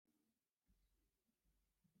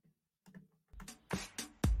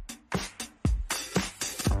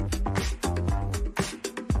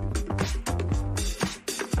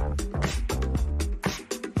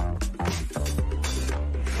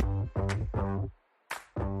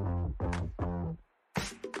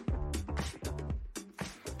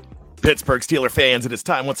Pittsburgh Steelers fans, it is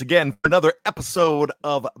time once again for another episode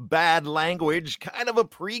of Bad Language, kind of a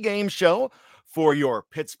pregame show for your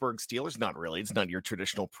Pittsburgh Steelers. Not really, it's not your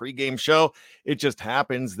traditional pregame show. It just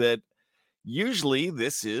happens that usually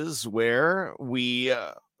this is where we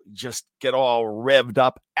just get all revved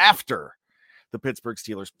up after the Pittsburgh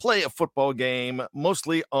Steelers play a football game,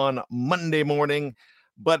 mostly on Monday morning.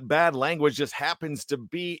 But Bad Language just happens to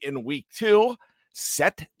be in week 2,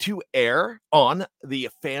 set to air on the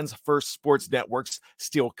Fans First Sports Network's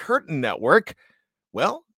Steel Curtain Network.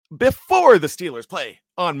 Well, before the Steelers play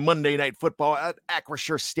on Monday Night Football at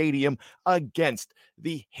Acrisure Stadium against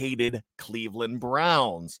the hated Cleveland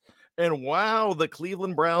Browns. And wow, the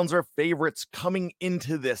Cleveland Browns are favorites coming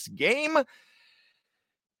into this game.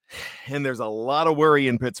 And there's a lot of worry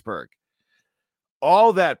in Pittsburgh.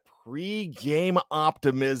 All that pre-game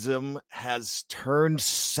optimism has turned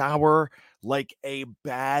sour like a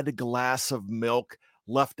bad glass of milk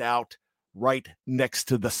left out right next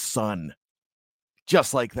to the sun.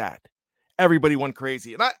 Just like that. Everybody went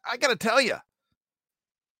crazy. And I got to tell you,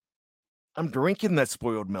 I'm drinking that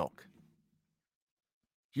spoiled milk.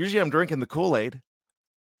 Usually I'm drinking the Kool-Aid.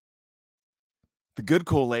 The good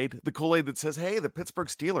Kool-Aid. The Kool-Aid that says, hey, the Pittsburgh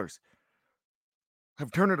Steelers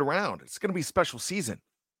have turned it around. It's going to be a special season.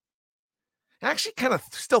 I actually kind of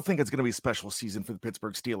still think it's going to be a special season for the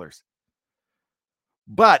Pittsburgh Steelers.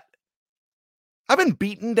 But I've been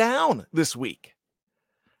beaten down this week.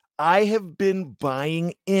 I have been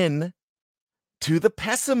buying in to the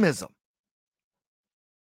pessimism.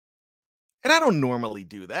 And I don't normally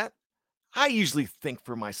do that. I usually think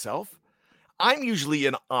for myself. I'm usually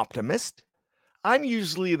an optimist. I'm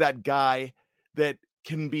usually that guy that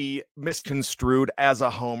can be misconstrued as a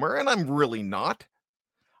homer, and I'm really not.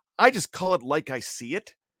 I just call it like I see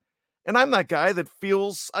it. And I'm that guy that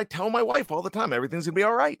feels, I tell my wife all the time, everything's going to be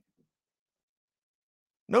all right.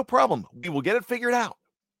 No problem. We will get it figured out.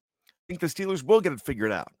 I think the Steelers will get it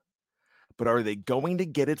figured out. But are they going to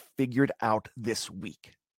get it figured out this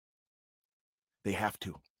week? They have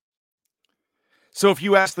to. So if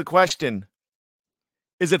you ask the question,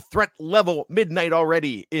 is it threat level midnight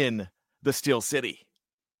already in the Steel City?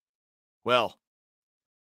 Well,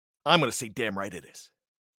 I'm going to say damn right it is.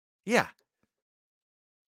 Yeah.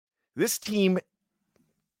 This team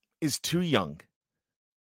is too young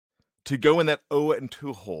to go in that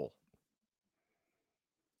 0-2 hole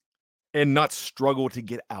and not struggle to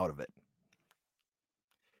get out of it.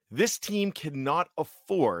 This team cannot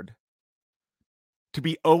afford to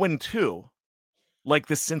be 0-2 like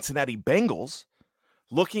the Cincinnati Bengals,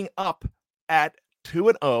 looking up at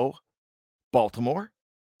 2-0 Baltimore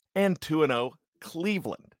and 2-0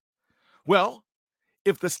 Cleveland. Well,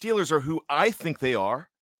 if the Steelers are who I think they are,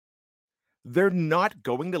 they're not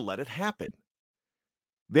going to let it happen.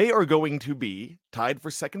 They are going to be tied for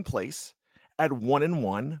second place at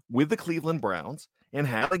 1-1 with the Cleveland Browns and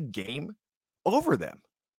have a game over them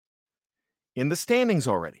in the standings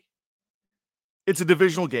already. It's a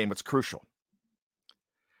divisional game. It's crucial.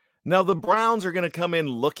 Now, the Browns are going to come in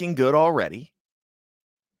looking good already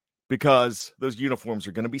because those uniforms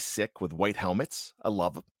are going to be sick with white helmets. I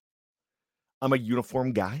love them. I'm a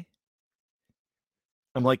uniform guy.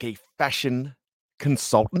 I'm like a fashion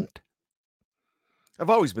consultant. I've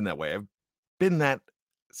always been that way. I've been that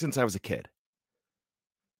since I was a kid.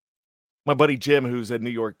 My buddy Jim, who's a New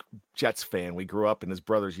York Jets fan, we grew up and his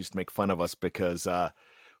brothers used to make fun of us because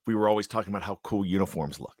we were always talking about how cool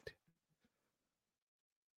uniforms looked.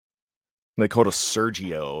 And they called us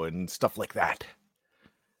Sergio and stuff like that.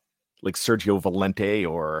 Like Sergio Valente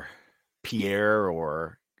or Pierre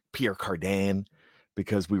Cardin,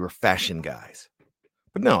 because we were fashion guys.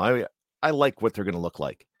 But no, I like what they're going to look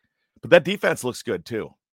like. But that defense looks good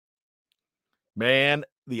too. Man,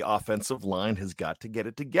 the offensive line has got to get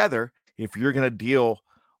it together if you're going to deal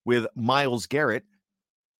with Myles Garrett,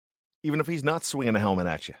 even if he's not swinging a helmet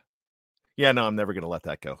at you. Yeah, no, I'm never going to let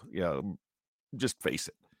that go. Yeah, just face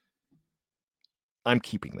it. I'm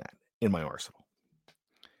keeping that in my arsenal.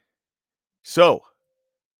 So,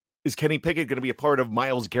 is Kenny Pickett going to be a part of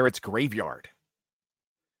Myles Garrett's graveyard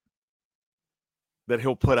that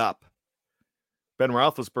he'll put up? Ben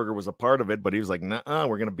Roethlisberger was a part of it, but he was like, nah,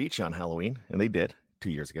 we're going to beat you on Halloween. And they did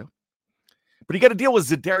 2 years ago. But you got to deal with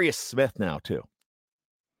Zadarius Smith now, too.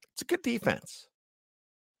 It's a good defense.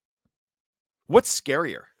 What's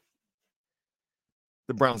scarier?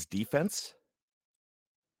 The Browns' defense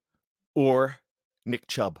or Nick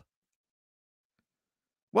Chubb?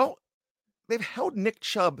 Well, they've held Nick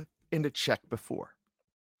Chubb into check before.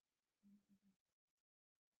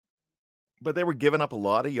 But they were giving up a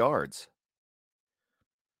lot of yards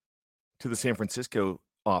to the San Francisco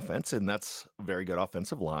offense, and that's a very good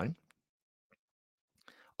offensive line.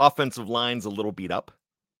 Offensive line's a little beat up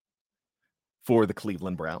for the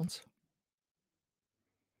Cleveland Browns.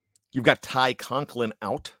 You've got Ty Conklin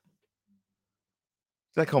out.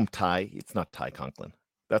 Did I call him Ty? It's not Ty Conklin.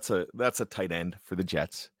 That's a tight end for the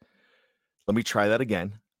Jets. Let me try that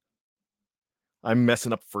again. I'm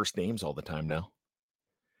messing up first names all the time now.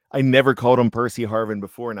 I never called him Percy Harvin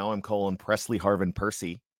before. Now I'm calling Presley Harvin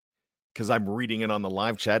Percy because I'm reading it on the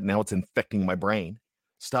live chat. Now it's infecting my brain.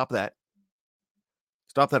 Stop that.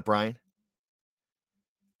 Stop that, Brian.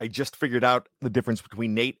 I just figured out the difference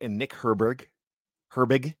between Nate and Nick Herbig.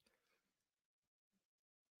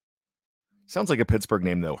 Sounds like a Pittsburgh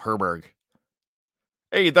name, though. Herberg.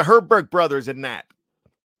 Hey, the Herberg brothers and Nat.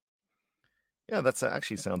 Yeah, that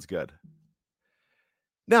actually sounds good.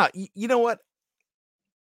 Now, you know what?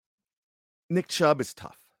 Nick Chubb is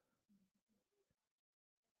tough.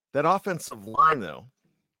 That offensive line, though,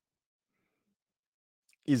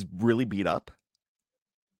 is really beat up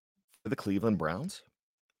for the Cleveland Browns.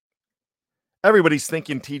 Everybody's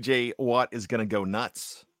thinking TJ Watt is going to go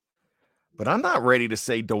nuts. But I'm not ready to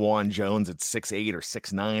say DeJuan Jones at 6'8" or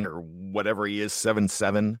 6'9" or whatever he is,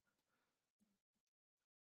 7'7",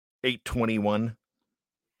 821,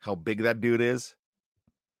 how big that dude is.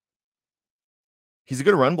 He's a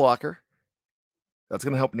good run blocker. That's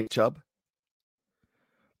going to help Nick Chubb.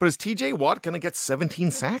 But is TJ Watt going to get 17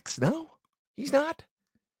 sacks? No, he's not.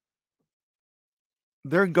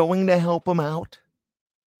 They're going to help him out.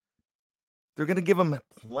 They're going to give him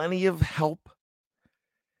plenty of help.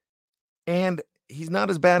 And he's not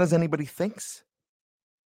as bad as anybody thinks.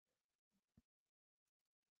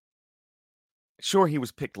 Sure, he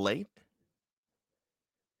was picked late.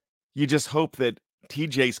 You just hope that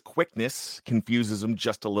TJ's quickness confuses him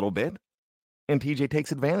just a little bit, and TJ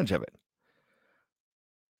takes advantage of it.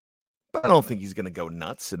 But I don't think he's going to go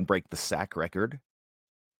nuts and break the sack record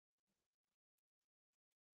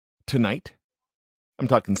tonight. I'm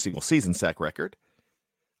talking single season sack record.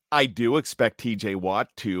 I do expect TJ Watt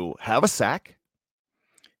to have a sack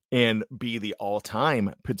and be the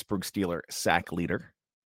all-time Pittsburgh Steelers sack leader.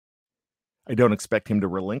 I don't expect him to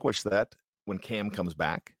relinquish that when Cam comes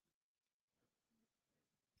back.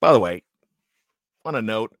 By the way, on a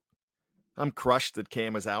note, I'm crushed that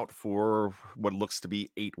Cam is out for what looks to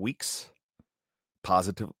be 8 weeks,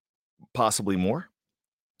 possibly more.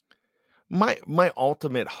 My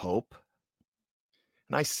ultimate hope,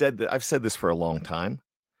 and I've said this for a long time.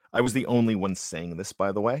 I was the only one saying this,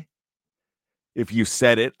 by the way. If you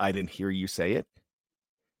said it, I didn't hear you say it.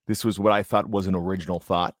 This was what I thought was an original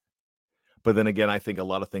thought. But then again, I think a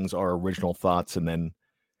lot of things are original thoughts, and then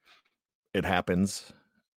it happens.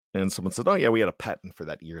 And someone said, oh, yeah, we had a patent for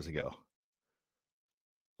that years ago.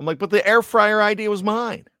 I'm like, but the air fryer idea was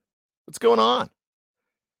mine. What's going on?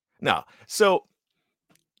 No. So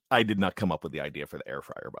I did not come up with the idea for the air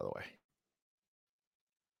fryer, by the way.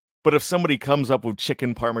 But if somebody comes up with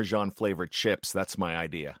chicken Parmesan flavored chips, that's my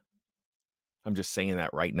idea. I'm just saying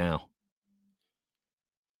that right now.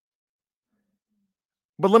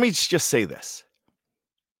 But let me just say this.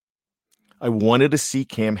 I wanted to see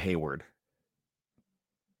Cam Hayward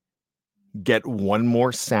get one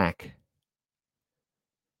more sack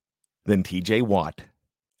than TJ Watt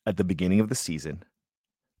at the beginning of the season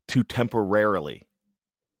to temporarily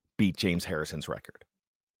beat James Harrison's record.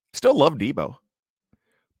 Still love Debo,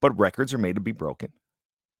 but records are made to be broken.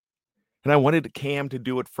 And I wanted Cam to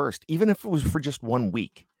do it first, even if it was for just 1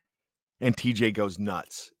 week. And TJ goes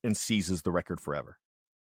nuts and seizes the record forever.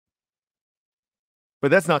 But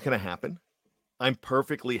that's not going to happen. I'm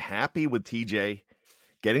perfectly happy with TJ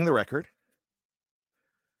getting the record.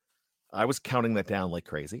 I was counting that down like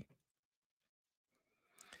crazy.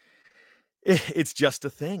 It's just a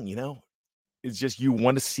thing, you know. It's just you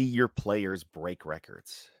want to see your players break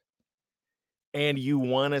records. And you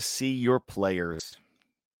want to see your players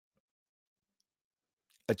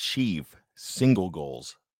achieve single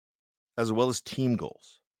goals as well as team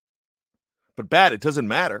goals. But it doesn't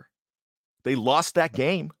matter. They lost that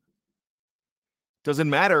game. Doesn't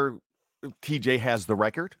matter if TJ has the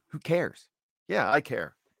record. Who cares? Yeah, I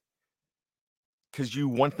care. Because you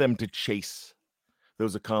want them to chase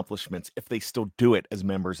those accomplishments if they still do it as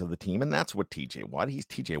members of the team. And that's what TJ Watt.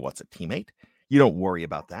 TJ Watt's a teammate. You don't worry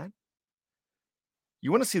about that. You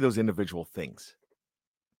want to see those individual things.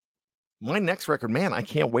 My next record, man, I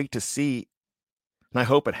can't wait to see, and I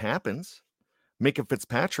hope it happens, Minka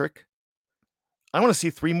Fitzpatrick. I want to see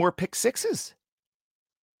 3 more pick sixes.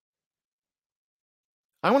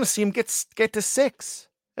 I want to see him get to 6.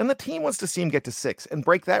 And the team wants to see him get to 6 and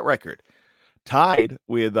break that record. Tied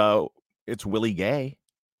with it's Willie Gay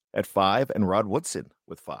at 5 and Rod Woodson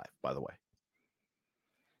with 5, by the way.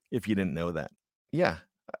 If you didn't know that. Yeah,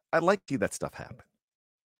 I'd like to see that stuff happen.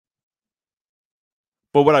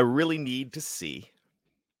 But what I really need to see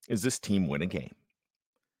is this team win a game.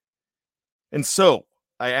 And so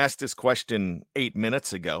I asked this question 8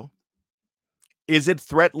 minutes ago. Is it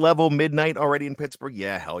threat level midnight already in Pittsburgh?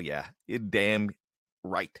 Yeah, hell yeah. Damn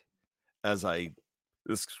right.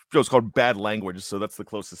 This show's called Bad Language, so that's the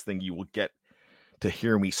closest thing you will get to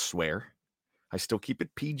hear me swear. I still keep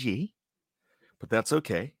it PG, but that's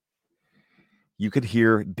okay. You could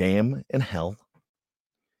hear damn and hell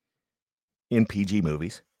in PG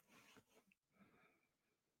movies.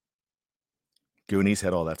 Goonies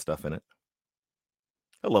had all that stuff in it.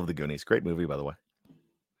 I love the Goonies. Great movie, by the way.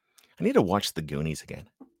 I need to watch the Goonies again.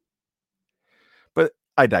 But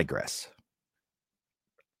I digress.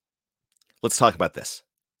 Let's talk about this.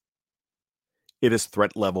 It is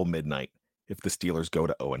threat level midnight if the Steelers go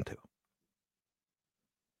to 0-2.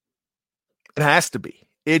 It has to be.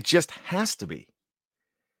 It just has to be.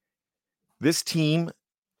 This team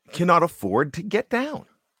cannot afford to get down.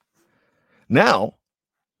 Now,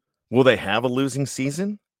 will they have a losing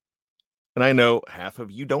season? And I know half of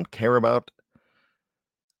you don't care about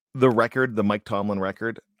the record, the Mike Tomlin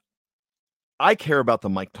record. I care about the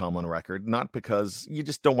Mike Tomlin record, not because you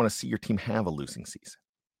just don't want to see your team have a losing season.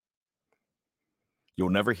 You'll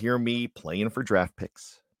never hear me playing for draft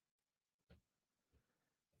picks.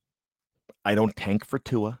 I don't tank for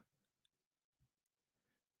Tua.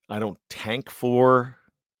 I don't tank for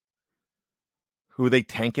who they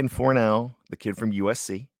tanking for now, the kid from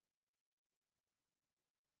USC.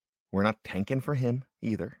 We're not tanking for him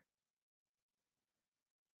either.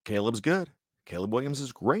 Caleb's good. Caleb Williams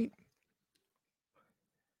is great.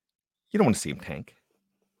 You don't want to see him tank.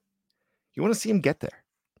 You want to see him get there.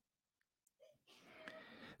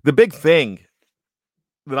 The big thing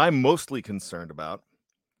that I'm mostly concerned about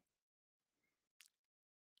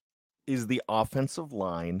is the offensive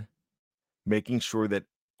line making sure that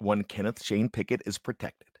one Kenneth Shane Pickett is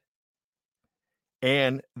protected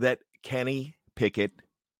and that Kenny Pickett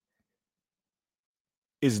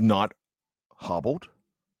is not hobbled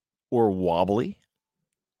or wobbly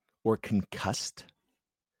or concussed.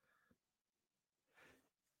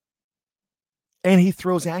 And he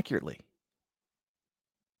throws accurately.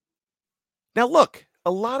 Now, look,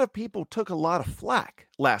 a lot of people took a lot of flack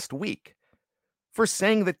last week for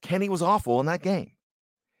saying that Kenny was awful in that game.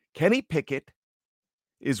 Kenny Pickett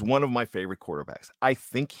is one of my favorite quarterbacks. I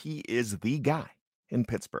think he is the guy in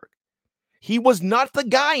Pittsburgh. He was not the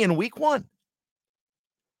guy in week 1.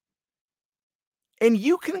 And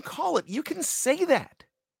you can call it. You can say that.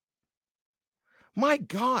 My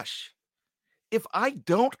gosh, if I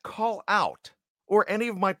don't call out, or any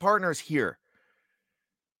of my partners here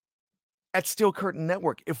at Steel Curtain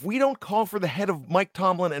Network, if we don't call for the head of Mike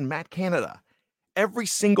Tomlin and Matt Canada every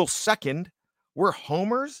single second, we're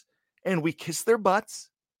homers and we kiss their butts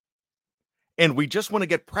and we just want to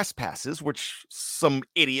get press passes, which some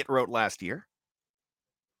idiot wrote last year.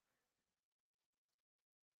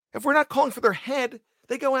 If we're not calling for their head,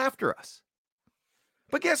 they go after us.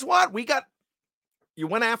 But guess what? You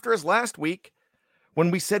went after us last week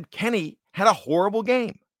when we said Kenny had a horrible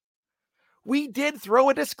game. We did throw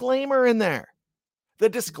a disclaimer in there. The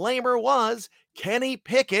disclaimer was Kenny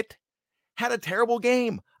Pickett had a terrible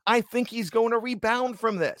game. I think he's going to rebound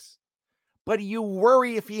from this. But you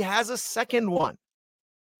worry if he has a second one.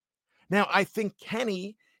 Now, I think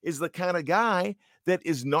Kenny is the kind of guy that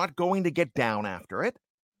is not going to get down after it.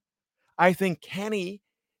 I think Kenny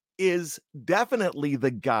is definitely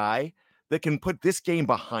the guy that can put this game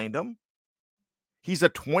behind him. He's a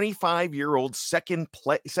 25-year-old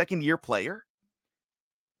second-year player.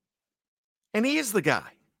 And he is the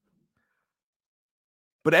guy.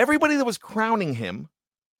 But everybody that was crowning him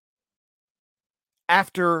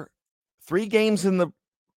after 3 games in the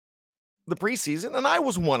preseason, and I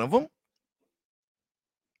was one of them,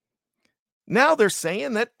 now they're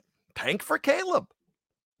saying that tank for Caleb,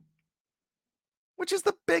 which is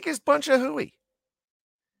the biggest bunch of hooey.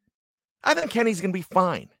 I think Kenny's going to be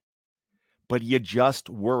fine. But you just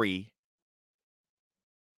worry.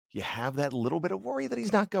 You have that little bit of worry that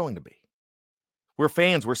he's not going to be. We're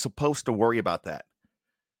fans. We're supposed to worry about that.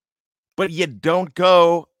 But you don't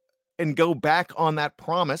go back on that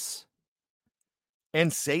promise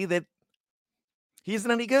and say that he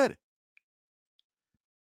isn't any good.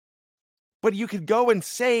 But you could go and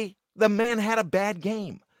say the man had a bad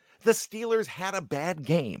game. The Steelers had a bad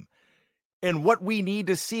game. And what we need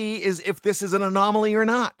to see is if this is an anomaly or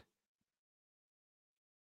not.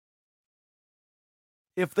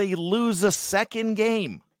 If they lose a second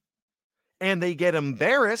game and they get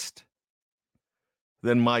embarrassed,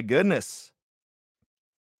 then my goodness,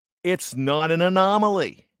 it's not an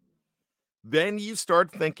anomaly. Then you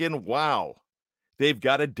start thinking, wow, they've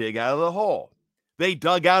got to dig out of the hole. They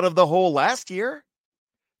dug out of the hole last year.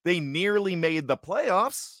 They nearly made the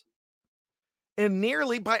playoffs, and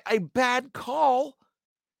nearly by a bad call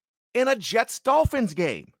in a Jets-Dolphins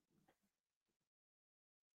game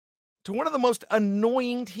to one of the most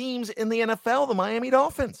annoying teams in the NFL, the Miami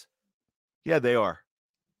Dolphins. Yeah, they are.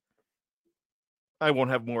 I won't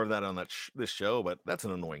have more of that on this show, but that's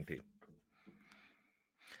an annoying team.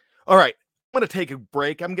 All right, I'm going to take a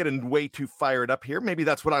break. I'm getting way too fired up here. Maybe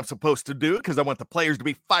that's what I'm supposed to do because I want the players to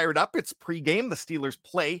be fired up. It's pregame. The Steelers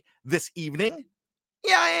play this evening.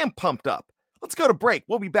 Yeah, I am pumped up. Let's go to break.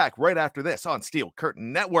 We'll be back right after this on Steel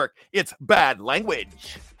Curtain Network. It's Bad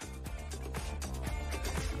Language.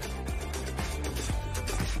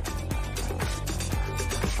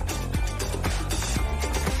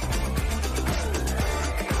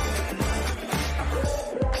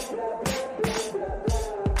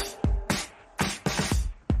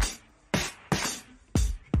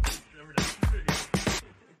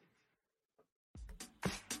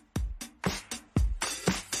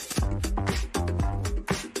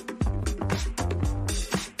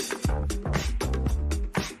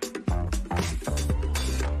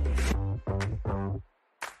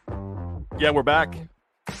 Yeah, we're back.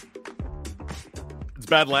 It's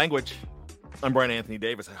Bad Language. I'm Brian Anthony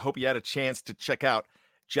Davis. I hope you had a chance to check out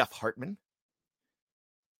Jeff Hartman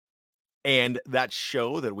and that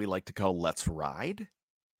show that we like to call Let's Ride.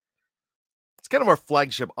 It's kind of our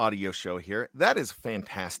flagship audio show here. That is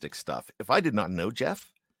fantastic stuff. If I did not know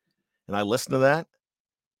Jeff and I listened to that,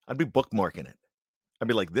 I'd be bookmarking it. I'd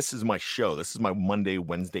be like, this is my show. This is my Monday,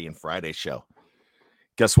 Wednesday, and Friday show.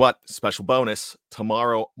 Guess what? Special bonus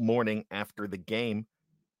tomorrow morning after the game.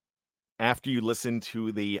 After you listen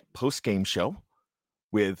to the post-game show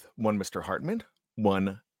with one Mr. Hartman,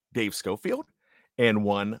 one Dave Schofield, and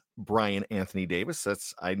one Brian Anthony Davis.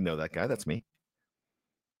 I know that guy. That's me.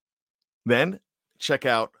 Then check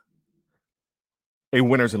out a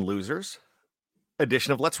Winners and Losers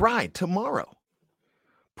edition of Let's Ride tomorrow.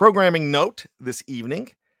 Programming note this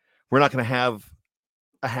evening, we're not going to have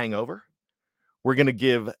a hangover. We're going to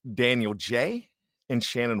give Daniel J. and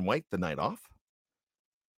Shannon White the night off.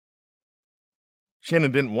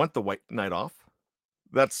 Shannon didn't want the white night off.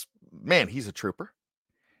 He's a trooper.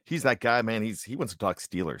 He's that guy, man. He wants to talk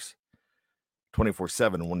Steelers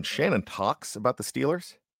 24/7. When Shannon talks about the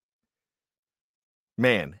Steelers,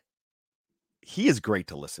 man, he is great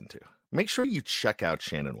to listen to. Make sure you check out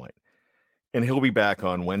Shannon White. And he'll be back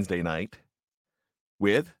on Wednesday night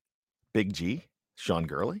with Big G, Sean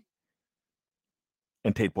Gurley,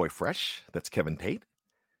 and Tate Boy Fresh. That's Kevin Tate,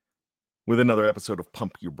 with another episode of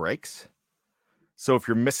Pump Your Brakes. So if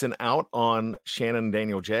you're missing out on Shannon and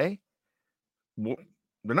Daniel J., they're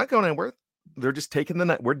not going anywhere. They're just taking the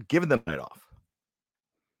night. We're giving the night off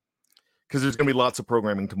because there's going to be lots of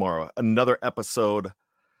programming tomorrow. Another episode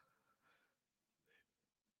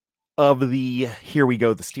of the Here We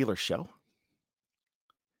Go, the Steelers show.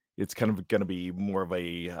 It's kind of going to be more of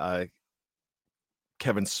a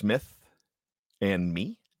Kevin Smith and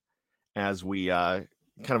me as we kind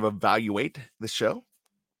of evaluate the show.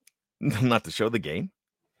 Not the show, the game.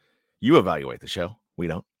 You evaluate the show. We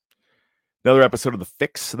don't. Another episode of The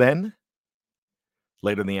Fix then,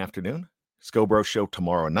 later in the afternoon. Scobro show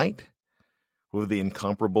tomorrow night with the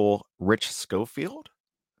incomparable Rich Schofield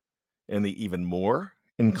and the even more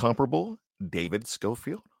incomparable David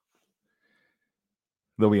Schofield.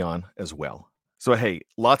 They'll be on as well. So, hey,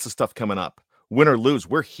 lots of stuff coming up. Win or lose,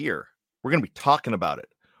 we're here. We're going to be talking about it.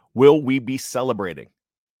 Will we be celebrating?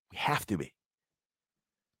 We have to be.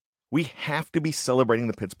 We have to be celebrating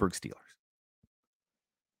the Pittsburgh Steelers.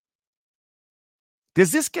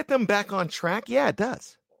 Does this get them back on track? Yeah, it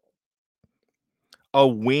does. A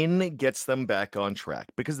win gets them back on track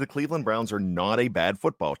because the Cleveland Browns are not a bad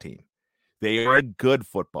football team. They are a good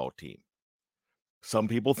football team. Some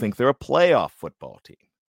people think they're a playoff football team.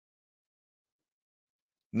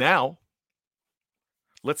 Now,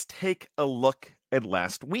 let's take a look at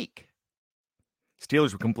last week.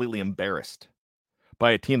 Steelers were completely embarrassed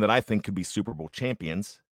by a team that I think could be Super Bowl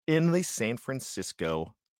champions in the San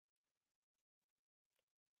Francisco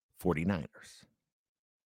 49ers.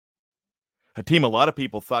 A team a lot of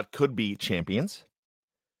people thought could be champions.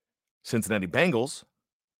 Cincinnati Bengals.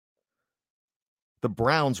 The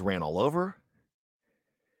Browns ran all over.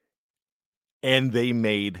 And they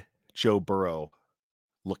made Joe Burrow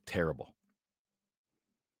look terrible.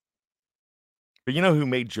 But you know who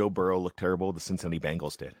made Joe Burrow look terrible? The Cincinnati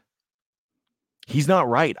Bengals did. He's not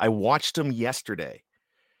right. I watched him yesterday.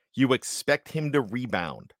 You expect him to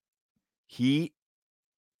rebound. He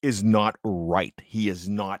is not right. He is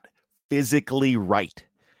not physically right.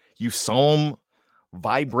 You saw him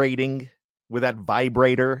vibrating with that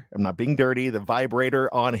vibrator. I'm not being dirty. The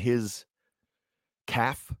vibrator on his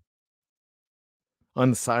calf on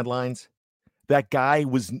the sidelines. That guy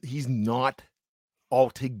he's not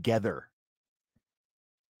altogether.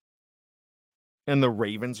 And the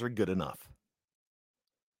Ravens are good enough.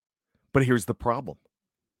 But here's the problem.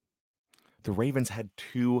 The Ravens had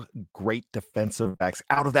two great defensive backs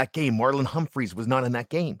out of that game. Marlon Humphreys was not in that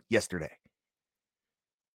game yesterday.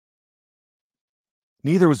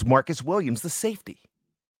 Neither was Marcus Williams, the safety.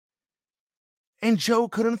 And Joe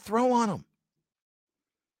couldn't throw on him.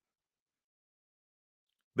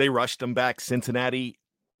 They rushed him back. Cincinnati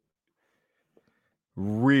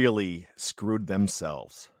really screwed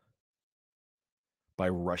themselves by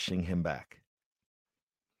rushing him back.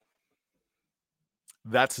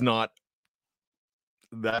 That's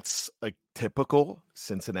a typical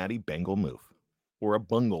Cincinnati Bengal move, or a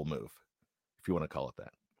bungle move, if you want to call it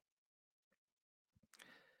that.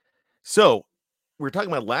 So we were talking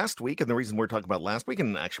about last week, and the reason we're talking about last week,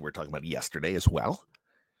 and actually we're talking about yesterday as well.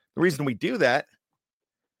 The reason we do that,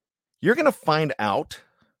 you're going to find out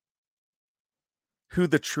who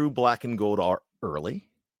the true black and gold are early.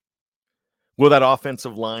 Will that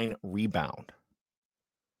offensive line rebound?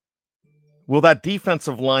 Will that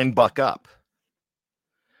defensive line buck up?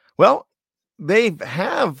 Well, they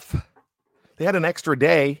had an extra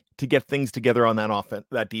day to get things together on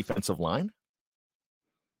that defensive line.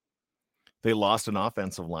 They lost an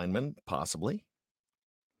offensive lineman, possibly.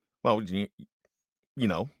 Well, you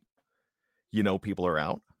know, people are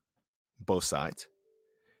out, both sides.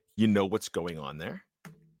 You know what's going on there.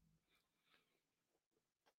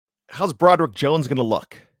 How's Broderick Jones going to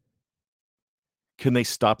look? Can they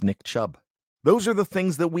stop Nick Chubb? Those are the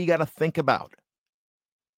things that we got to think about.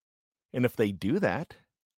 And if they do that,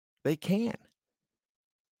 they can.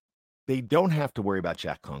 They don't have to worry about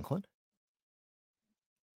Jack Conklin.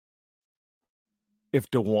 If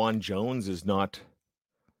DeJuan Jones is not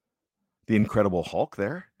the Incredible Hulk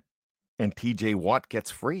there, and TJ Watt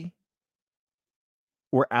gets free,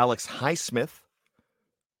 or Alex Highsmith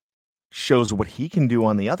shows what he can do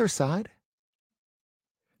on the other side,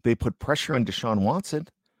 they put pressure on Deshaun Watson.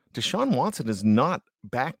 Deshaun Watson is not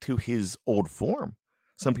back to his old form.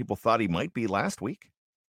 Some people thought he might be last week.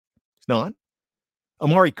 He's not.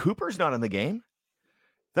 Amari Cooper's not in the game.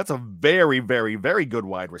 That's a very, very, very good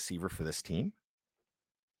wide receiver for this team.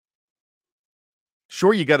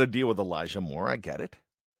 Sure, you got to deal with Elijah Moore. I get it.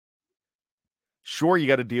 Sure, you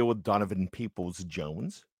got to deal with Donovan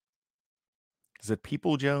Peoples-Jones. Is it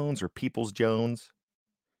People-Jones or Peoples-Jones?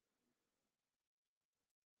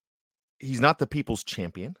 He's not the People's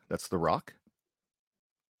Champion. That's The Rock.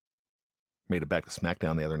 Made it back to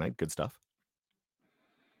SmackDown the other night. Good stuff.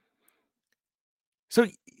 So,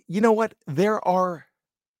 you know what? There are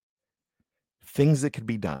things that could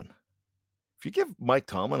be done. If you give Mike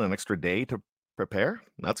Tomlin an extra day to prepare,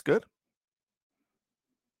 that's good.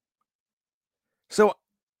 So,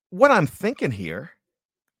 what I'm thinking here,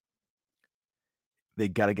 they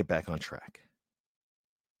got to get back on track.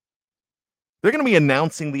 They're going to be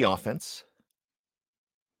announcing the offense.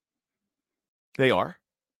 They are.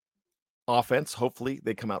 Offense, hopefully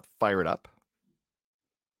they come out fired up.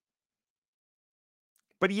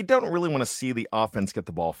 But you don't really want to see the offense get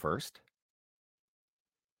the ball first.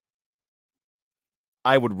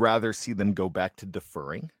 I would rather see them go back to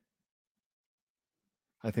deferring.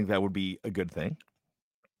 I think that would be a good thing.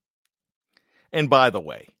 And by the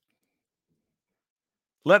way,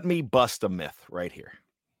 let me bust a myth right here.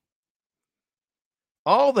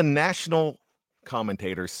 All the national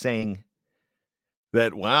commentators saying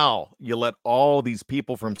that, wow, you let all these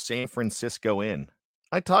people from San Francisco in.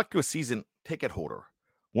 I talked to a season ticket holder,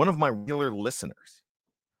 one of my regular listeners.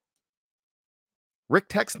 Rick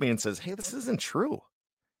texts me and says, hey, this isn't true.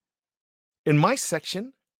 In my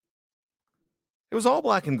section, it was all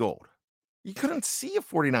black and gold. You couldn't see a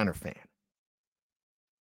 49er fan.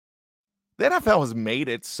 The NFL has made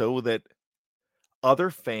it so that other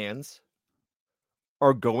fans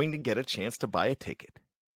are going to get a chance to buy a ticket.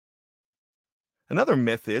 Another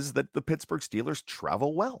myth is that the Pittsburgh Steelers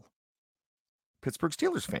travel well. Pittsburgh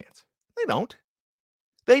Steelers fans, they don't.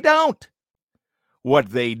 They don't. What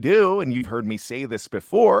they do, and you've heard me say this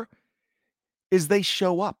before, is they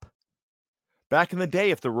show up. Back in the day,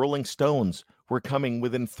 if the Rolling Stones were coming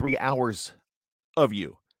within 3 hours of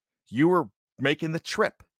you, you were making the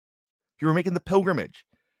trip. You were making the pilgrimage.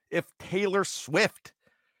 If Taylor Swift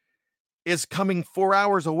is coming 4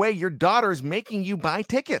 hours away, your daughter's making you buy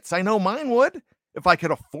tickets. I know mine would, if I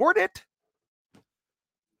could afford it.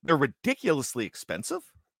 They're ridiculously expensive.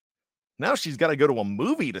 Now she's got to go to a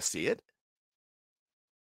movie to see it.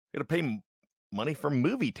 Got to pay money for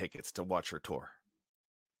movie tickets to watch her tour.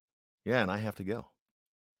 Yeah, and I have to go.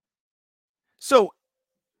 So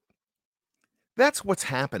that's what's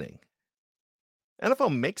happening.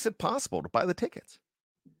 NFL makes it possible to buy the tickets.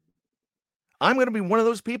 I'm going to be one of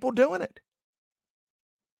those people doing it.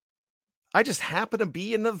 I just happen to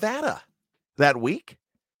be in Nevada that week.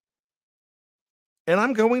 And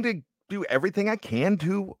I'm going to do everything I can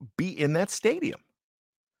to be in that stadium.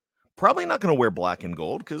 Probably not going to wear black and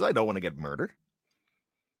gold because I don't want to get murdered.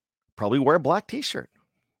 Probably wear a black t-shirt.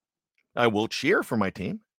 I will cheer for my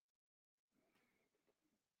team.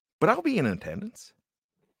 But I'll be in attendance.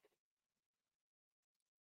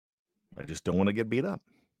 I just don't want to get beat up.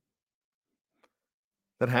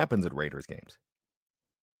 That happens at Raiders games.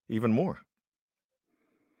 Even more.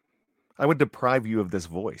 I would deprive you of this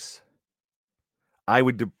voice. I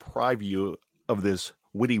would deprive you of this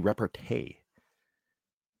witty repartee.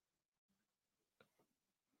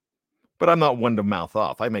 But I'm not one to mouth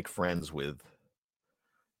off. I make friends with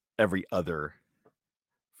every other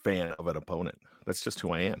fan of an opponent. That's just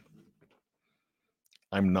who I am.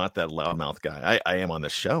 I'm not that loudmouth guy. I am on the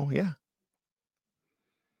show, yeah.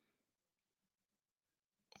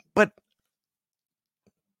 But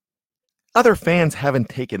other fans haven't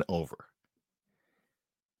taken over.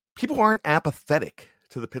 People aren't apathetic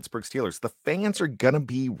to the Pittsburgh Steelers. The fans are going to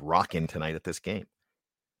be rocking tonight at this game.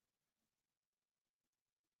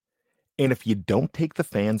 And if you don't take the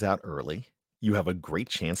fans out early, you have a great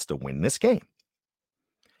chance to win this game.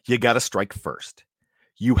 You got to strike first.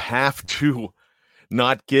 You have to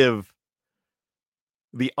not give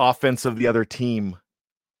the offense of the other team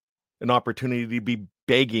an opportunity to be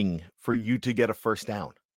begging for you to get a first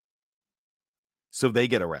down. So they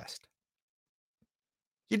get a rest.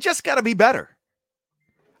 You just got to be better.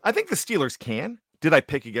 I think the Steelers can. Did I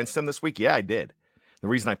pick against them this week? Yeah, I did. The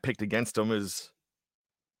reason I picked against them is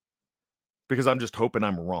because I'm just hoping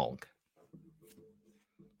I'm wrong.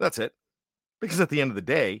 That's it. Because at the end of the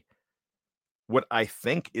day, what I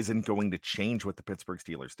think isn't going to change what the Pittsburgh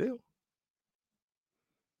Steelers do.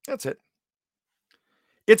 That's it.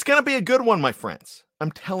 It's going to be a good one, my friends.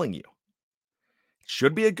 I'm telling you. It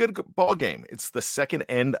should be a good ball game. It's the second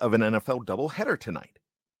end of an NFL doubleheader tonight.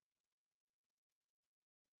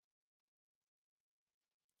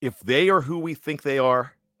 If they are who we think they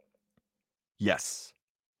are, yes.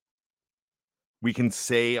 We can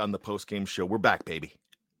say on the post-game show, we're back, baby.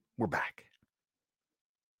 We're back.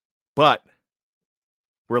 But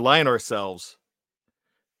we're lying to ourselves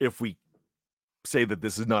if we say that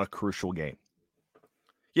this is not a crucial game.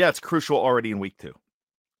 Yeah, it's crucial already in week 2.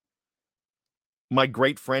 My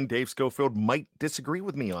great friend Dave Schofield might disagree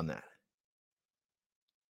with me on that.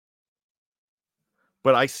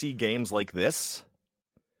 But I see games like this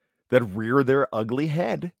that rear their ugly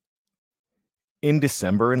head in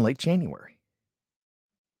December and late January,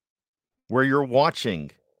 where you're watching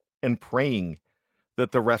and praying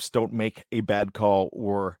that the refs don't make a bad call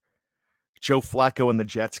or Joe Flacco and the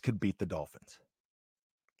Jets could beat the Dolphins.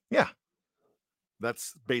 Yeah,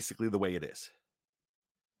 that's basically the way it is.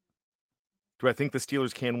 Do I think the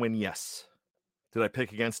Steelers can win? Yes. Did I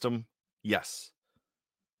pick against them? Yes.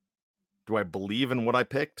 Do I believe in what I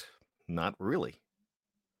picked? Not really.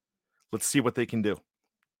 Let's see what they can do.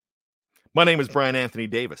 My name is Brian Anthony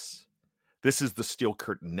Davis. This is the Steel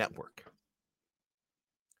Curtain Network.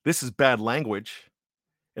 This is bad language.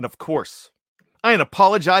 And of course, I ain't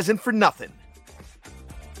apologizing for nothing.